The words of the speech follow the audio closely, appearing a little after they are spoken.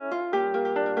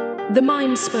The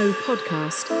Mindspo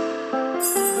podcast.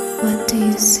 What do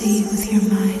you see with your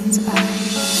mind's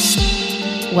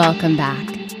eye? Welcome back.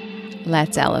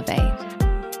 Let's elevate.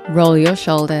 Roll your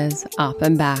shoulders up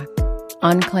and back.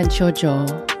 Unclench your jaw.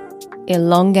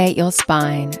 Elongate your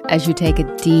spine as you take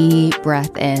a deep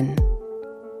breath in.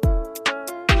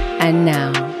 And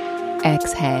now,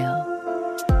 exhale.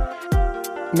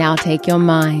 Now take your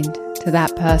mind to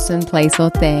that person, place, or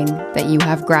thing that you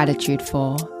have gratitude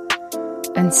for,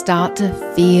 and start to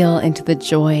feel into the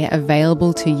joy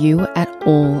available to you at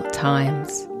all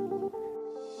times.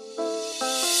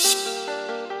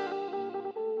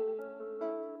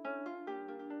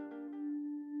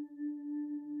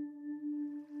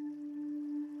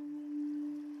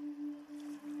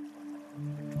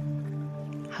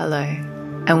 Hello,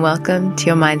 and welcome to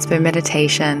your Mindspo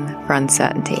meditation for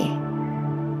uncertainty.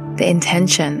 The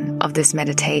intention of this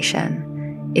meditation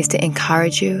is to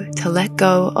encourage you to let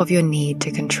go of your need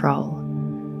to control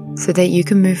so that you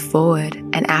can move forward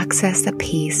and access the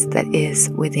peace that is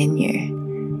within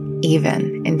you,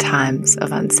 even in times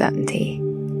of uncertainty.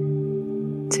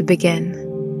 To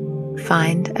begin,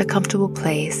 find a comfortable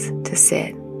place to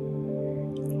sit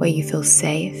where you feel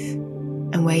safe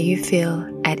and where you feel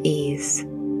at ease.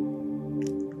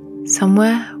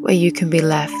 Somewhere where you can be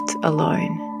left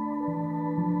alone.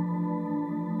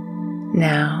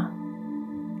 Now,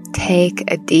 take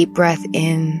a deep breath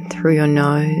in through your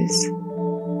nose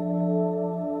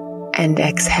and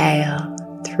exhale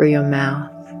through your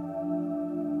mouth.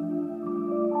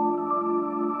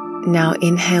 Now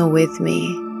inhale with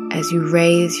me as you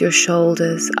raise your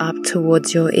shoulders up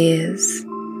towards your ears,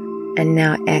 and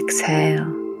now exhale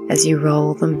as you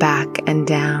roll them back and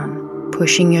down,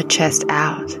 pushing your chest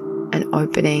out and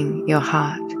opening your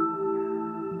heart.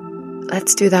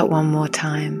 Let's do that one more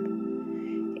time.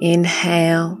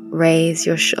 Inhale, raise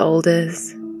your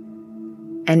shoulders,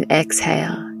 and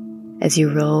exhale as you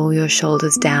roll your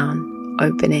shoulders down,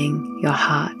 opening your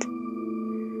heart.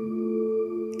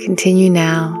 Continue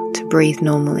now to breathe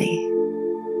normally.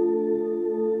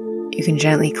 You can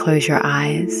gently close your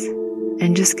eyes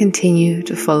and just continue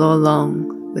to follow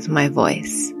along with my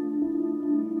voice.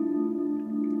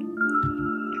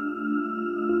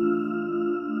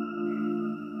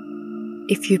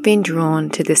 If you've been drawn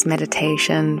to this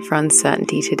meditation for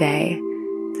uncertainty today,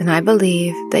 then I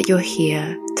believe that you're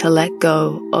here to let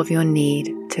go of your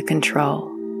need to control.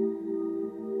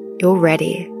 You're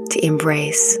ready to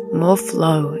embrace more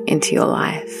flow into your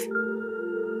life.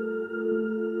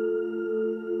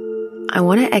 I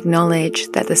want to acknowledge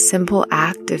that the simple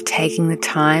act of taking the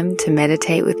time to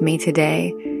meditate with me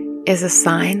today is a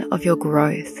sign of your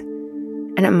growth,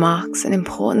 and it marks an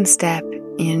important step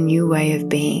in a new way of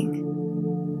being.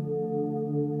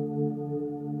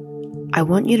 I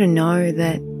want you to know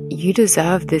that you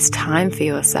deserve this time for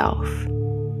yourself,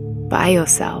 by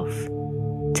yourself,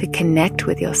 to connect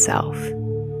with yourself,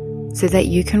 so that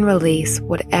you can release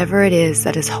whatever it is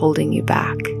that is holding you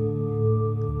back.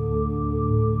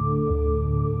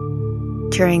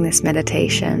 During this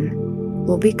meditation,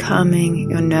 we'll be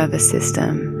calming your nervous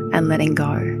system and letting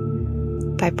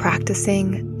go by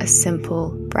practicing a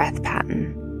simple breath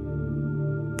pattern.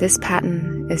 This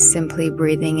pattern is simply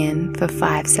breathing in for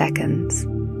 5 seconds,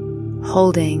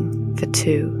 holding for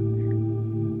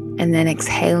 2, and then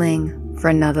exhaling for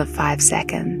another 5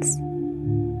 seconds.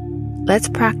 Let's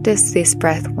practice this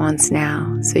breath once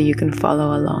now so you can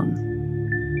follow along.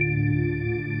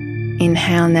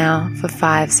 Inhale now for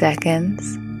 5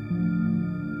 seconds.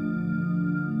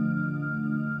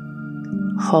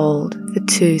 Hold for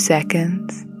 2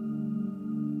 seconds.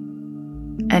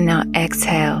 And now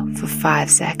exhale for 5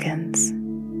 seconds.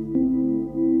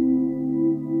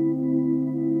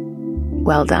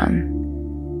 Well done.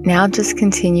 Now just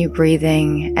continue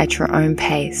breathing at your own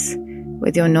pace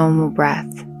with your normal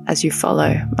breath as you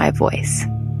follow my voice.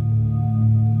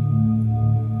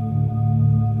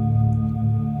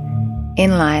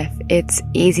 In life, it's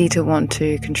easy to want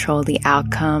to control the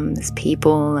outcomes,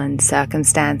 people, and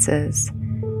circumstances.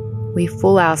 We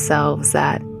fool ourselves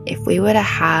that if we were to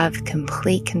have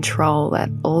complete control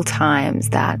at all times,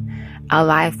 that our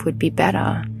life would be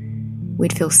better,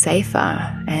 we'd feel safer,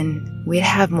 and we'd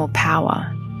have more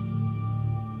power.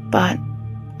 But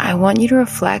I want you to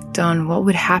reflect on what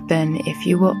would happen if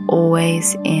you were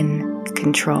always in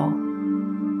control.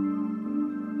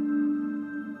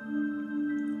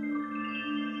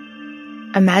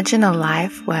 Imagine a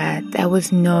life where there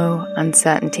was no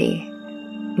uncertainty,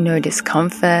 no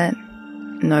discomfort,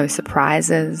 no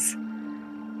surprises.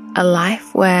 A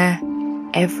life where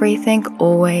everything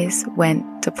always went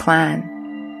to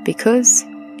plan because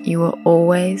you were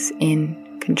always in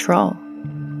control.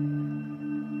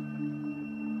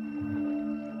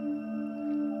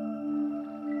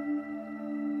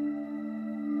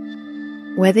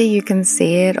 Whether you can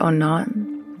see it or not,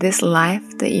 this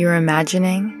life that you're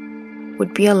imagining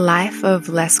would be a life of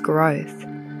less growth,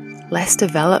 less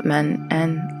development,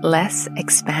 and less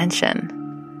expansion.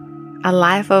 A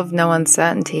life of no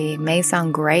uncertainty may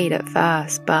sound great at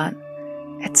first, but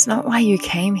it's not why you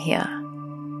came here.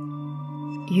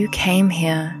 You came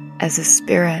here as a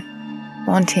spirit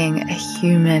wanting a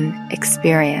human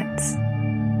experience.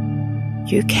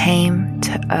 You came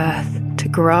to Earth to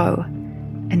grow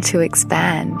and to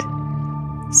expand.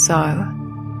 So,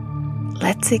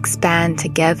 let's expand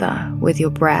together with your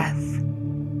breath.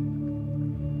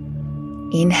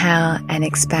 Inhale and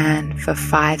expand for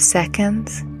 5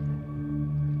 seconds.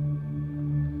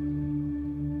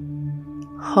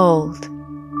 Hold.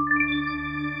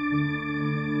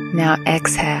 Now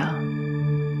exhale.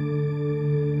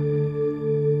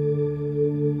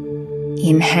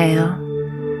 Inhale.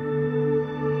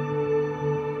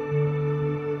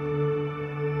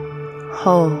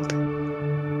 Hold.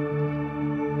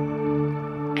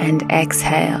 And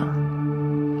exhale.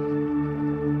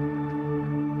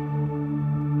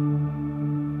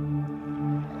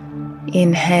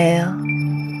 Inhale.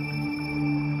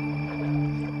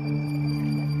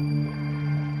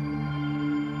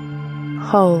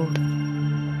 Hold.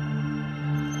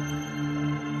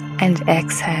 And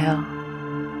exhale.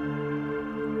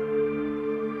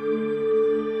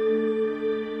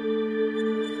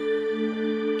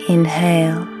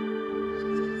 Inhale.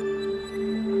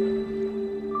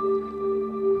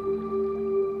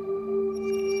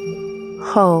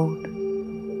 Hold.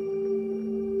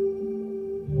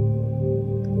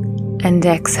 And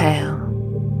exhale.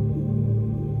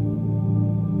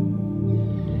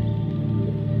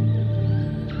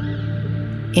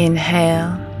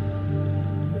 Inhale.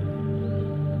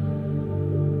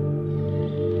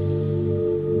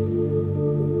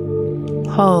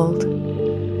 Hold.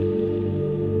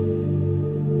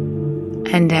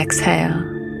 And exhale.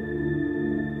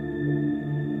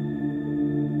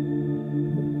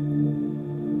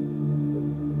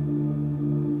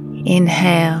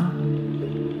 Inhale.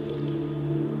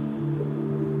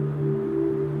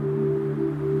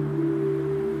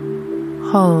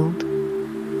 Hold.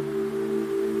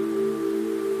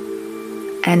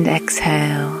 And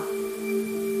exhale.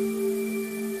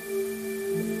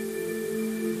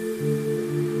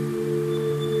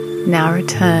 Now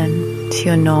return to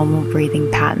your normal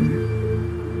breathing pattern.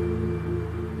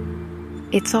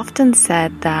 It's often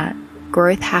said that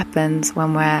growth happens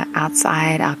when we're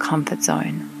outside our comfort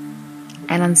zone,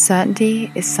 and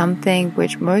uncertainty is something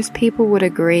which most people would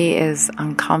agree is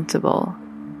uncomfortable.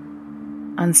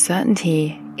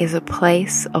 Uncertainty is a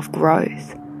place of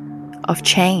growth, of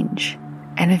change,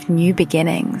 and of new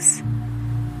beginnings.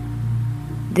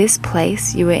 This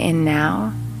place you are in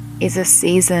now is a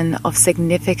season of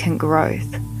significant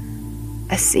growth,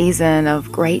 a season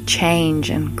of great change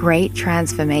and great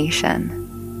transformation.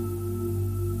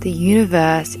 The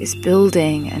universe is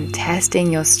building and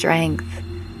testing your strength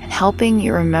and helping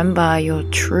you remember your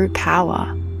true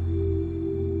power.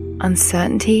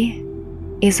 Uncertainty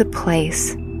is a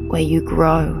place where you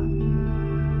grow.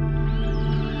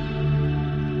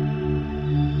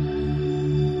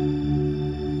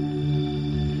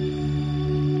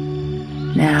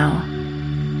 Now,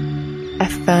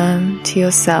 affirm to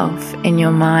yourself in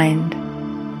your mind,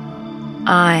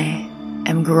 I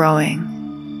am growing.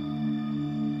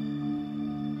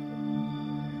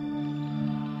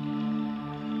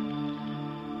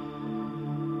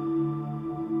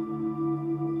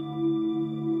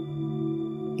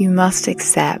 You must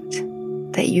accept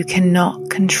that you cannot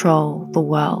control the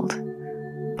world,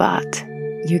 but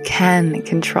you can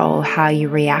control how you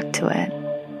react to it.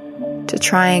 To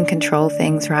try and control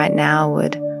things right now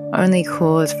would only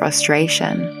cause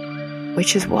frustration,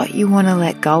 which is what you want to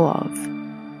let go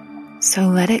of. So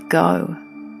let it go.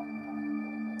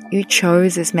 You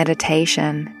chose this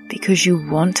meditation because you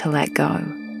want to let go.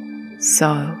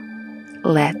 So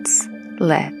let's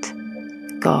let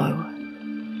go.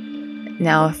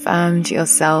 Now affirm to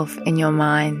yourself in your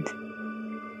mind,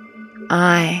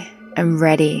 I am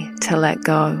ready to let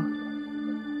go.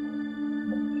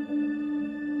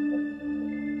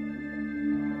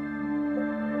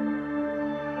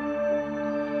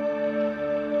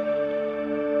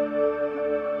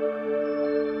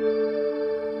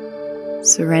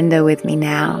 Surrender with me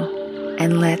now,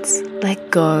 and let's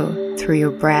let go through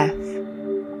your breath.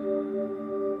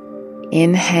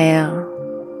 Inhale.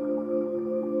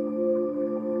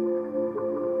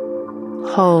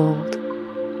 Hold.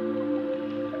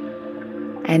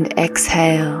 And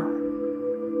exhale.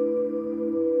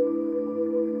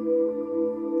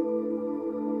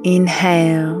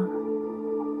 Inhale.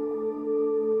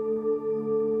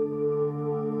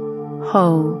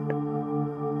 hold,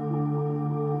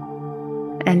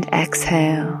 and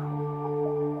exhale.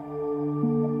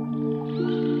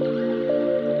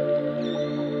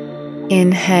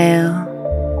 Inhale,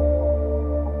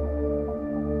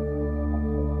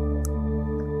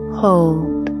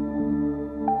 hold,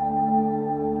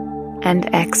 and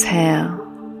exhale.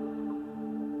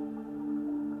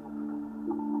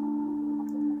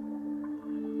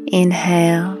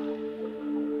 Inhale,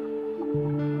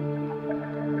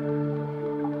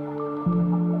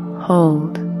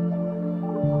 hold,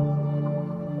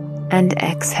 and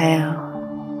exhale.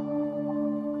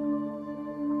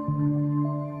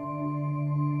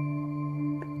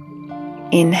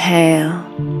 Inhale,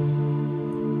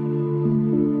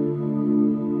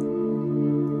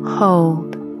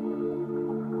 hold,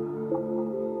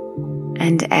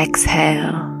 and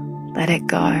exhale. Let it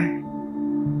go.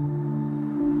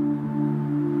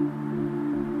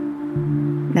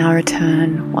 Now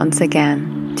return once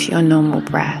again to your normal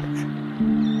breath.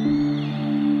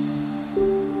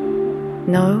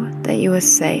 Know that you are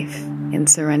safe in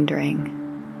surrendering.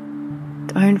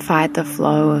 Don't fight the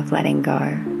flow of letting go.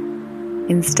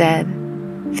 Instead,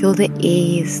 feel the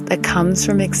ease that comes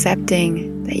from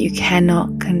accepting that you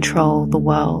cannot control the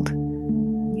world.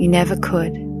 You never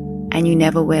could, and you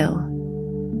never will.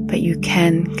 But you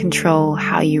can control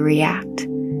how you react,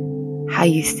 how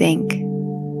you think,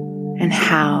 and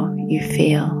how you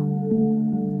feel.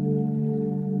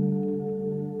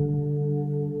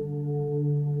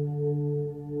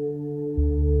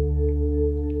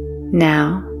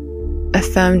 Now,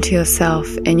 affirm to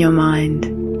yourself in your mind,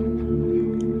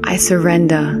 I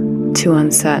surrender to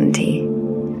uncertainty.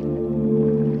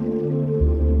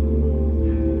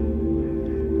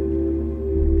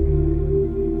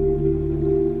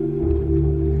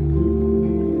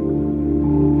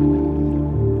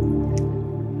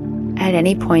 At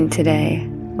any point today,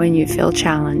 when you feel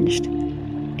challenged,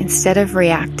 instead of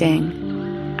reacting,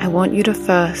 I want you to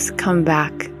first come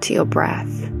back to your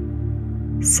breath.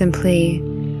 Simply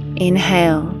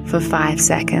inhale for 5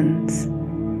 seconds.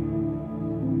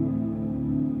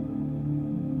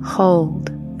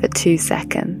 Hold for 2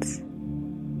 seconds.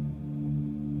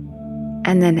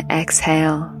 And then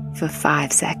exhale for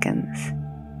 5 seconds.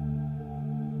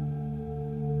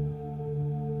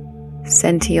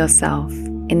 Center yourself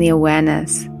in the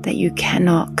awareness that you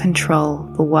cannot control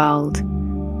the world,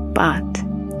 but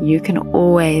you can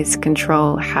always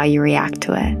control how you react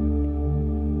to it.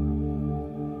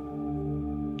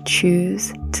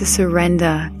 Choose to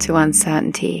surrender to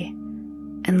uncertainty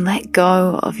and let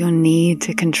go of your need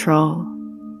to control.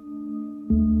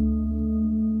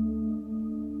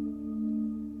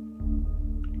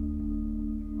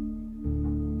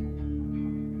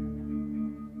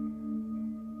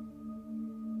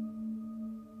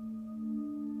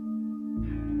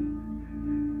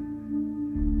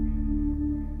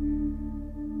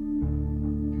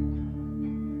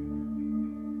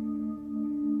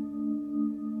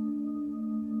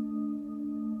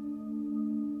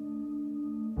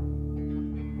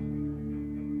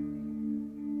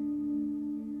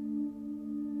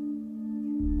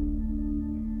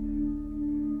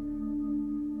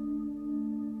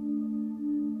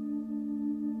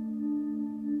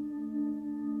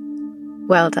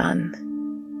 Well done.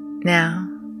 Now,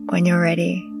 when you're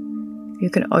ready, you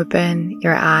can open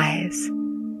your eyes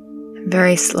and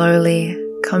very slowly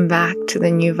come back to the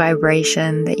new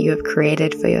vibration that you have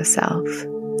created for yourself.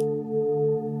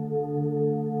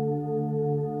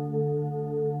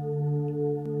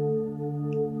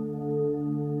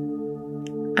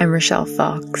 I'm Rochelle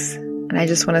Fox, and I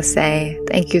just want to say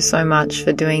thank you so much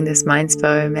for doing this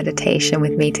Mindspo meditation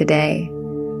with me today.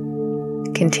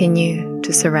 Continue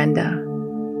to surrender.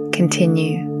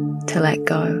 Continue to let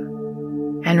go.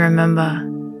 And remember,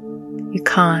 you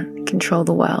can't control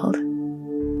the world,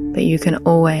 but you can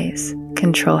always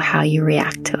control how you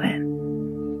react to it.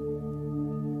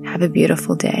 Have a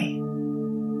beautiful day.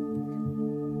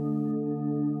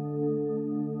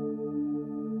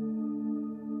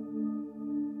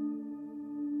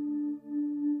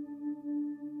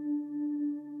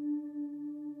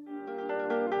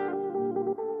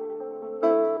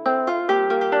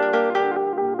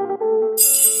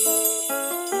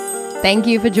 Thank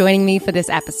you for joining me for this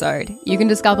episode. You can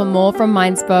discover more from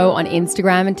Mindspo on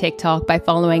Instagram and TikTok by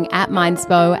following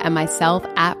 @Mindspo and myself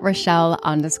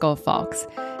 @Rochelle_Fox.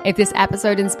 If this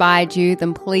episode inspired you,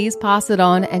 then please pass it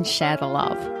on and share the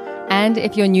love. And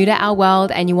if you're new to our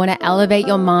world and you want to elevate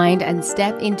your mind and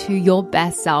step into your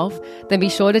best self, then be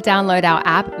sure to download our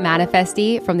app,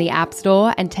 Manifesty, from the App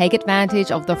Store and take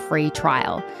advantage of the free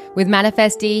trial. With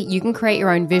Manifesty, you can create your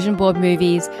own vision board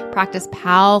movies, practice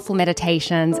powerful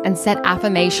meditations, and set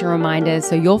affirmation reminders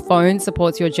so your phone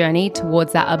supports your journey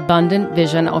towards that abundant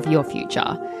vision of your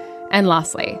future. And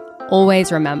lastly,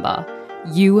 always remember,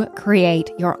 you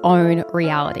create your own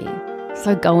reality.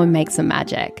 So go and make some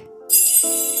magic.